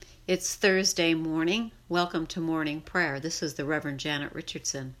It's Thursday morning. Welcome to morning prayer. This is the Reverend Janet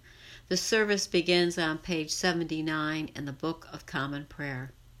Richardson. The service begins on page 79 in the Book of Common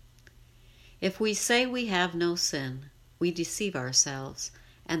Prayer. If we say we have no sin, we deceive ourselves,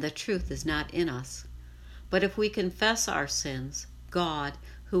 and the truth is not in us. But if we confess our sins, God,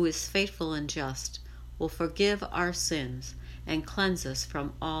 who is faithful and just, will forgive our sins and cleanse us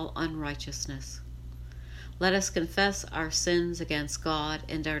from all unrighteousness. Let us confess our sins against God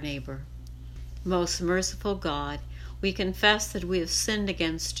and our neighbor. Most merciful God, we confess that we have sinned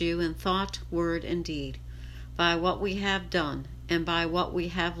against you in thought, word, and deed, by what we have done and by what we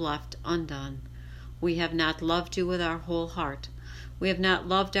have left undone. We have not loved you with our whole heart. We have not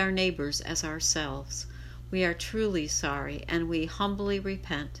loved our neighbors as ourselves. We are truly sorry, and we humbly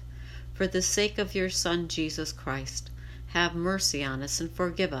repent. For the sake of your Son, Jesus Christ, have mercy on us and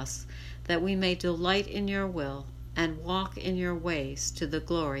forgive us, that we may delight in your will and walk in your ways to the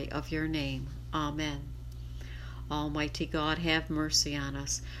glory of your name. Amen. Almighty God, have mercy on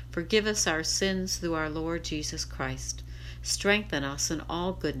us. Forgive us our sins through our Lord Jesus Christ. Strengthen us in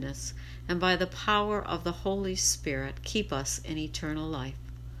all goodness, and by the power of the Holy Spirit, keep us in eternal life.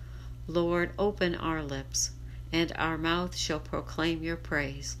 Lord, open our lips, and our mouth shall proclaim your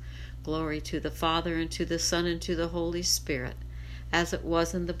praise. Glory to the Father, and to the Son, and to the Holy Spirit, as it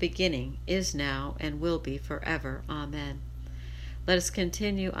was in the beginning, is now, and will be forever. Amen. Let us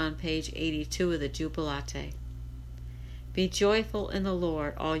continue on page 82 of the Jubilate. Be joyful in the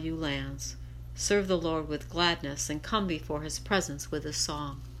Lord, all you lands. Serve the Lord with gladness, and come before his presence with a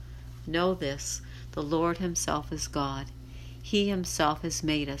song. Know this, the Lord himself is God. He himself has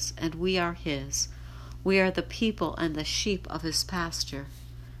made us, and we are his. We are the people and the sheep of his pasture.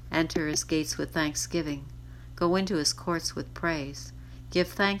 Enter his gates with thanksgiving. Go into his courts with praise. Give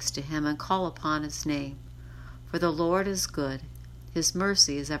thanks to him and call upon his name. For the Lord is good, his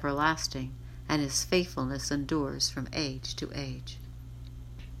mercy is everlasting, and his faithfulness endures from age to age.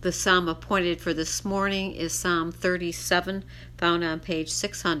 The psalm appointed for this morning is Psalm 37, found on page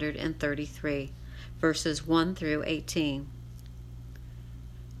 633, verses 1 through 18.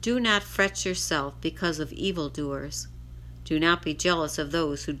 Do not fret yourself because of evildoers. Do not be jealous of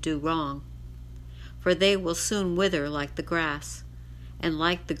those who do wrong, for they will soon wither like the grass, and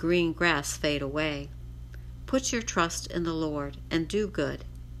like the green grass fade away. Put your trust in the Lord, and do good.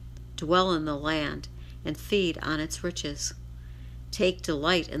 Dwell in the land, and feed on its riches. Take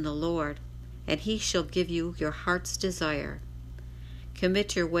delight in the Lord, and he shall give you your heart's desire.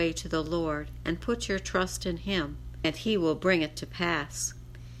 Commit your way to the Lord, and put your trust in him, and he will bring it to pass.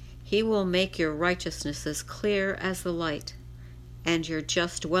 He will make your righteousness as clear as the light, and your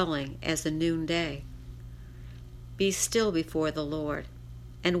just dwelling as the noonday. Be still before the Lord,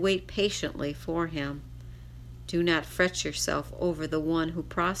 and wait patiently for him. Do not fret yourself over the one who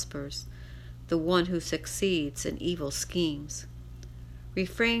prospers, the one who succeeds in evil schemes.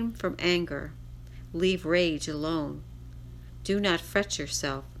 Refrain from anger, leave rage alone. Do not fret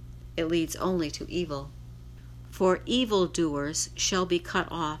yourself, it leads only to evil. For evildoers shall be cut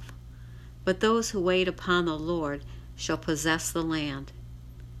off, but those who wait upon the Lord shall possess the land.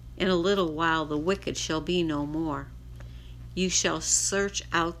 In a little while the wicked shall be no more. You shall search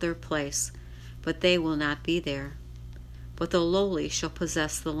out their place, but they will not be there. But the lowly shall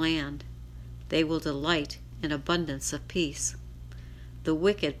possess the land. They will delight in abundance of peace. The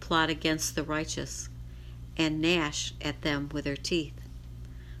wicked plot against the righteous, and gnash at them with their teeth.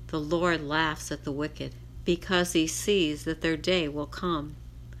 The Lord laughs at the wicked, because he sees that their day will come.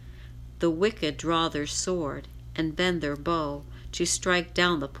 The wicked draw their sword, and bend their bow, to strike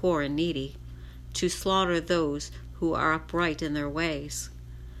down the poor and needy, to slaughter those who are upright in their ways.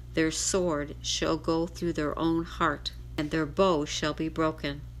 Their sword shall go through their own heart, and their bow shall be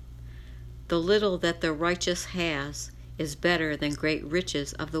broken. The little that the righteous has is better than great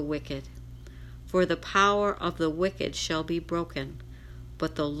riches of the wicked. For the power of the wicked shall be broken,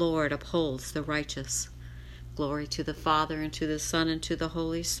 but the Lord upholds the righteous. Glory to the Father, and to the Son, and to the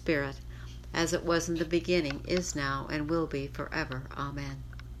Holy Spirit, as it was in the beginning, is now, and will be forever. Amen.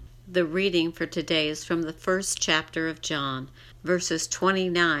 The reading for today is from the first chapter of John, verses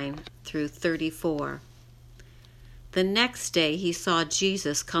 29 through 34. The next day he saw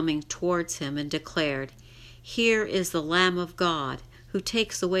Jesus coming towards him and declared, "Here is the Lamb of God, who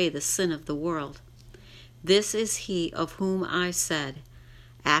takes away the sin of the world. This is he of whom I said,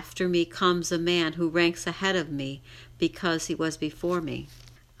 'After me comes a man who ranks ahead of me, because he was before me.'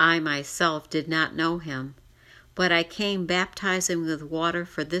 I myself did not know him, but I came baptizing with water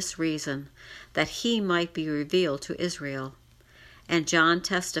for this reason, that he might be revealed to Israel." And John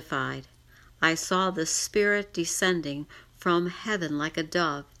testified, "I saw the Spirit descending from heaven like a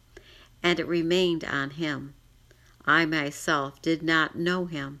dove, and it remained on him. I myself did not know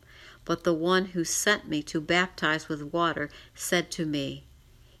him, but the one who sent me to baptize with water said to me,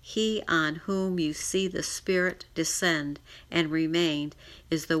 He on whom you see the Spirit descend and remain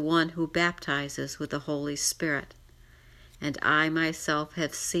is the one who baptizes with the Holy Spirit. And I myself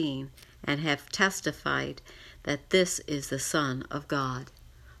have seen and have testified that this is the Son of God.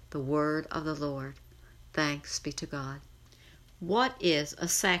 The word of the Lord. Thanks be to God. What is a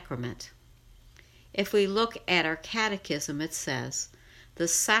sacrament? If we look at our catechism, it says, the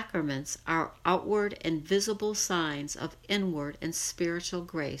sacraments are outward and visible signs of inward and spiritual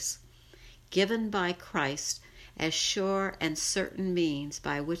grace, given by Christ as sure and certain means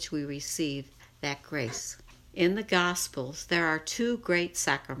by which we receive that grace. In the Gospels, there are two great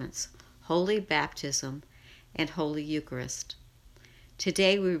sacraments, Holy Baptism and Holy Eucharist.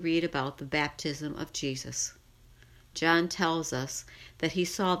 Today we read about the baptism of Jesus. John tells us that he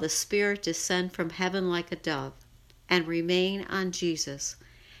saw the Spirit descend from heaven like a dove and remain on Jesus,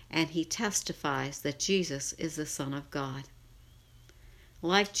 and he testifies that Jesus is the Son of God.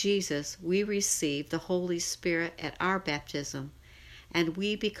 Like Jesus, we receive the Holy Spirit at our baptism, and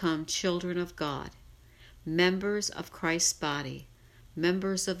we become children of God, members of Christ's body,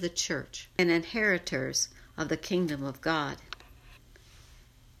 members of the Church, and inheritors of the kingdom of God.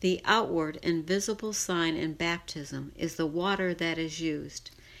 The outward and visible sign in baptism is the water that is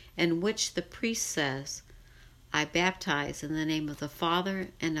used, in which the priest says, I baptize in the name of the Father,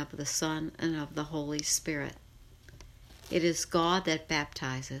 and of the Son, and of the Holy Spirit. It is God that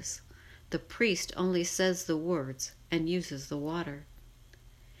baptizes. The priest only says the words and uses the water.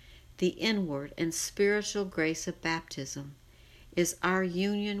 The inward and spiritual grace of baptism is our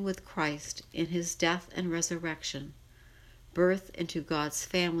union with Christ in his death and resurrection, birth into God's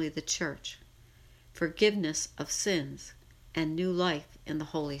family, the Church, forgiveness of sins, and new life in the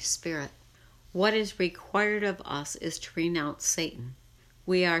Holy Spirit. What is required of us is to renounce Satan.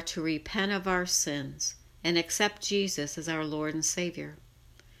 We are to repent of our sins and accept Jesus as our Lord and Savior.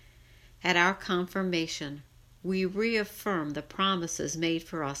 At our confirmation, we reaffirm the promises made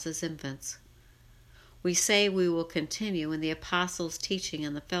for us as infants. We say we will continue in the apostles' teaching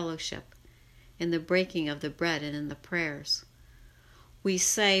and the fellowship, in the breaking of the bread and in the prayers. We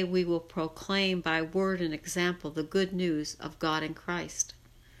say we will proclaim by word and example the good news of God in Christ.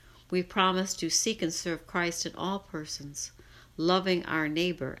 We promise to seek and serve Christ in all persons, loving our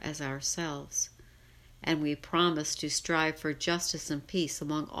neighbor as ourselves. And we promise to strive for justice and peace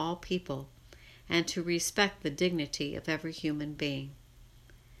among all people, and to respect the dignity of every human being.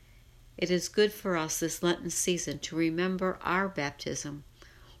 It is good for us this Lenten season to remember our baptism,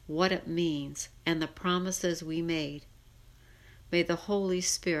 what it means, and the promises we made. May the Holy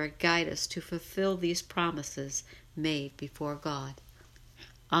Spirit guide us to fulfill these promises made before God.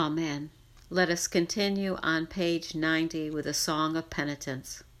 Amen. Let us continue on page 90 with a song of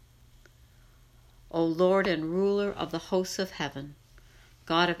penitence. O Lord and ruler of the hosts of heaven,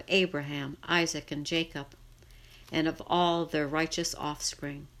 God of Abraham, Isaac, and Jacob, and of all their righteous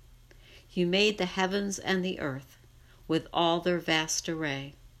offspring, you made the heavens and the earth with all their vast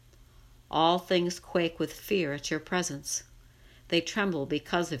array. All things quake with fear at your presence. They tremble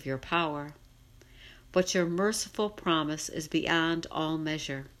because of your power. But your merciful promise is beyond all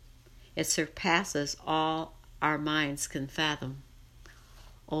measure. It surpasses all our minds can fathom.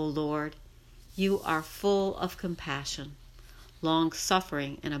 O Lord, you are full of compassion,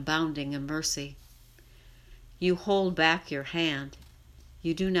 long-suffering and abounding in mercy. You hold back your hand.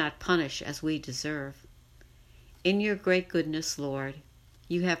 You do not punish as we deserve. In your great goodness, Lord,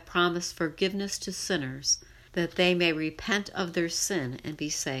 you have promised forgiveness to sinners, that they may repent of their sin and be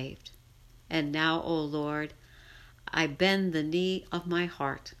saved. And now, O Lord, I bend the knee of my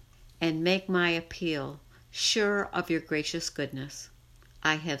heart and make my appeal, sure of your gracious goodness.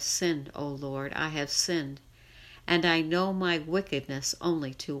 I have sinned, O Lord, I have sinned, and I know my wickedness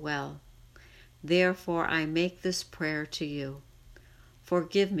only too well. Therefore I make this prayer to you.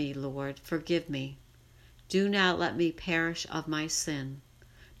 Forgive me, Lord, forgive me. Do not let me perish of my sin,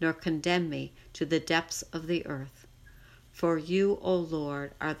 nor condemn me to the depths of the earth. For you, O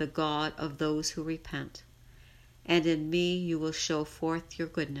Lord, are the God of those who repent, and in me you will show forth your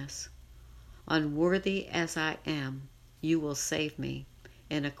goodness. Unworthy as I am, you will save me,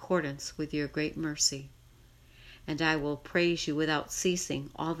 in accordance with your great mercy. And I will praise you without ceasing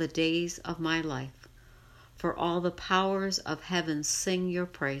all the days of my life. For all the powers of heaven sing your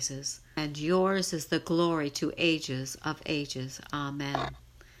praises, and yours is the glory to ages of ages. Amen.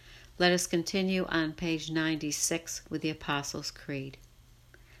 Let us continue on page 96 with the Apostles' Creed.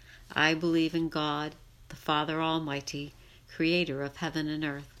 I believe in God, the Father Almighty, creator of heaven and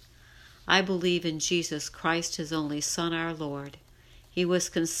earth. I believe in Jesus Christ, his only Son, our Lord. He was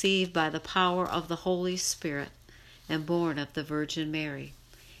conceived by the power of the Holy Spirit and born of the Virgin Mary.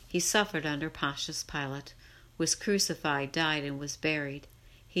 He suffered under Pontius Pilate, was crucified, died, and was buried.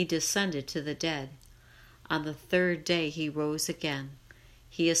 He descended to the dead. On the third day he rose again.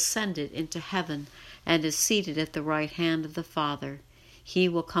 He ascended into heaven and is seated at the right hand of the Father. He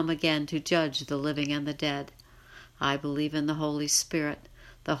will come again to judge the living and the dead. I believe in the Holy Spirit,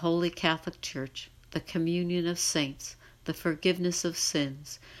 the Holy Catholic Church, the communion of saints, the forgiveness of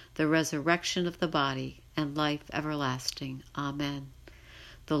sins, the resurrection of the body, and life everlasting. Amen.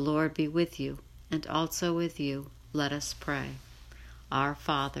 The Lord be with you, and also with you. Let us pray. Our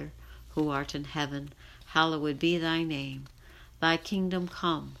Father, who art in heaven, hallowed be thy name. Thy kingdom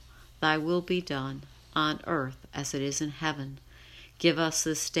come, thy will be done, on earth as it is in heaven. Give us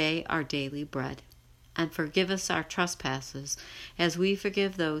this day our daily bread, and forgive us our trespasses, as we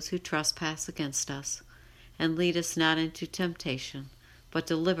forgive those who trespass against us. And lead us not into temptation, but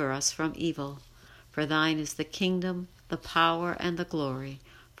deliver us from evil. For thine is the kingdom, the power, and the glory,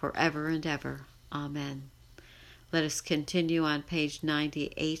 forever and ever. Amen. Let us continue on page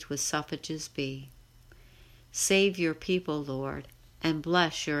 98 with suffrages B. Save your people, Lord, and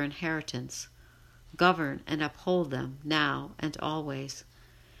bless your inheritance. Govern and uphold them now and always.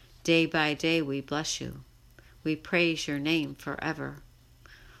 Day by day we bless you. We praise your name forever.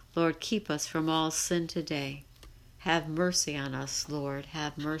 Lord, keep us from all sin today. Have mercy on us, Lord,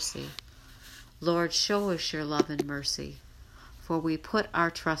 have mercy. Lord, show us your love and mercy, for we put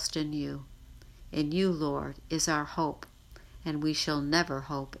our trust in you. In you, Lord, is our hope, and we shall never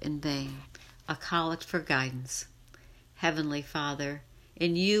hope in vain. A collect for guidance. Heavenly Father,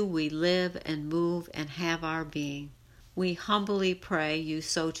 in you we live and move and have our being. We humbly pray you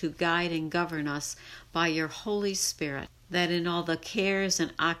so to guide and govern us by your Holy Spirit, that in all the cares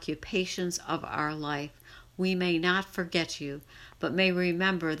and occupations of our life we may not forget you, but may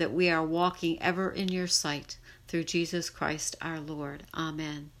remember that we are walking ever in your sight, through Jesus Christ our Lord.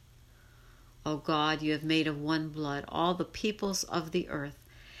 Amen. O God, you have made of one blood all the peoples of the earth,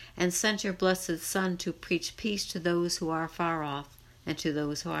 and sent your blessed Son to preach peace to those who are far off and to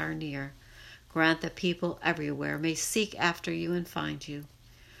those who are near. Grant that people everywhere may seek after you and find you.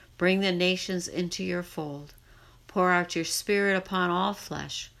 Bring the nations into your fold. Pour out your Spirit upon all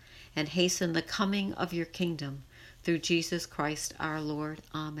flesh, and hasten the coming of your kingdom, through Jesus Christ our Lord.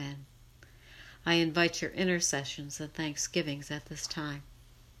 Amen. I invite your intercessions and thanksgivings at this time.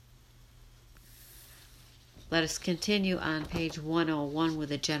 Let us continue on page 101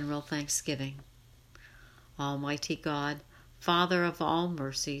 with a general thanksgiving. Almighty God, Father of all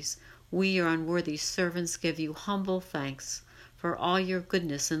mercies, we, your unworthy servants, give you humble thanks for all your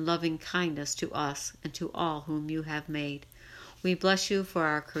goodness and loving kindness to us and to all whom you have made. We bless you for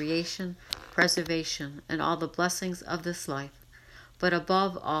our creation, preservation, and all the blessings of this life, but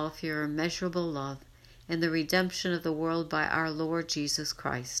above all for your immeasurable love and the redemption of the world by our Lord Jesus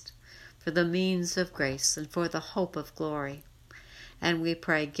Christ, for the means of grace and for the hope of glory. And we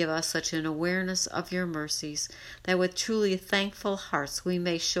pray, give us such an awareness of your mercies that with truly thankful hearts we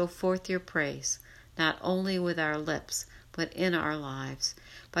may show forth your praise, not only with our lips, but in our lives,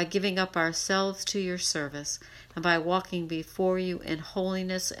 by giving up ourselves to your service, and by walking before you in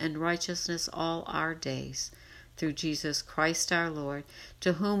holiness and righteousness all our days. Through Jesus Christ our Lord,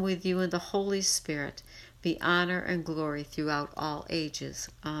 to whom with you and the Holy Spirit be honor and glory throughout all ages.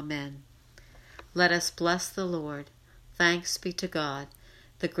 Amen. Let us bless the Lord. Thanks be to God.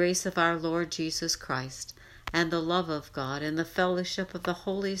 The grace of our Lord Jesus Christ, and the love of God, and the fellowship of the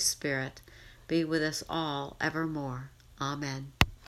Holy Spirit be with us all evermore. Amen.